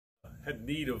had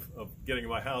need of getting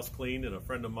my house cleaned, and a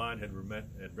friend of mine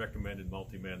had recommended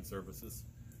MultiMan services,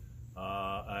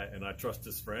 and I trust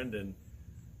this friend, and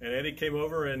Eddie came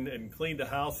over and cleaned a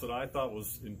house that I thought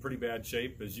was in pretty bad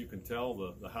shape. As you can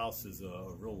tell, the house is a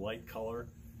real light color,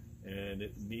 and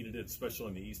it needed it, especially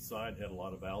on the east side. It had a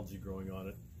lot of algae growing on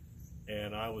it,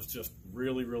 and I was just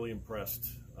really, really impressed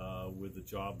with the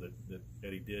job that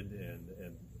Eddie did,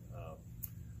 and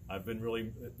I've been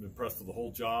really impressed with the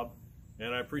whole job,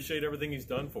 and I appreciate everything he's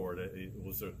done for it. It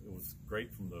was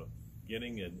great from the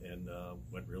beginning, and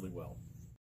went really well.